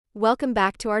Welcome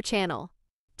back to our channel.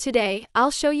 Today, I'll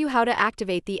show you how to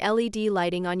activate the LED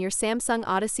lighting on your Samsung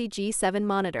Odyssey G7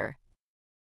 monitor.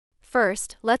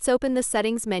 First, let's open the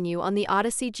settings menu on the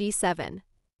Odyssey G7.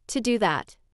 To do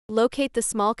that, locate the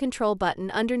small control button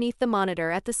underneath the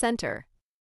monitor at the center.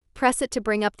 Press it to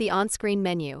bring up the on-screen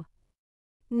menu.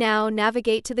 Now,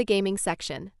 navigate to the gaming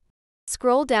section.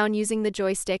 Scroll down using the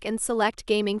joystick and select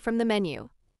Gaming from the menu.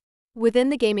 Within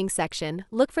the gaming section,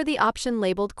 look for the option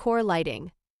labeled Core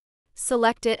Lighting.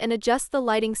 Select it and adjust the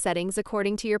lighting settings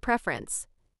according to your preference.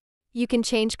 You can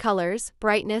change colors,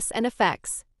 brightness, and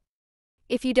effects.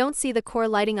 If you don't see the core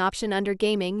lighting option under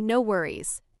Gaming, no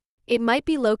worries. It might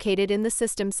be located in the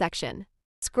System section.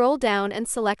 Scroll down and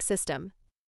select System.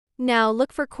 Now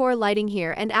look for Core Lighting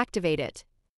here and activate it.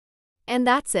 And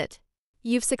that's it.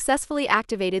 You've successfully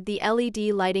activated the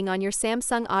LED lighting on your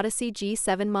Samsung Odyssey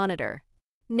G7 monitor.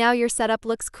 Now your setup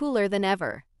looks cooler than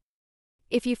ever.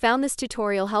 If you found this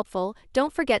tutorial helpful,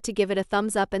 don't forget to give it a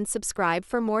thumbs up and subscribe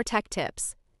for more tech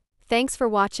tips. Thanks for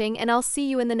watching, and I'll see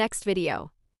you in the next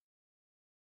video.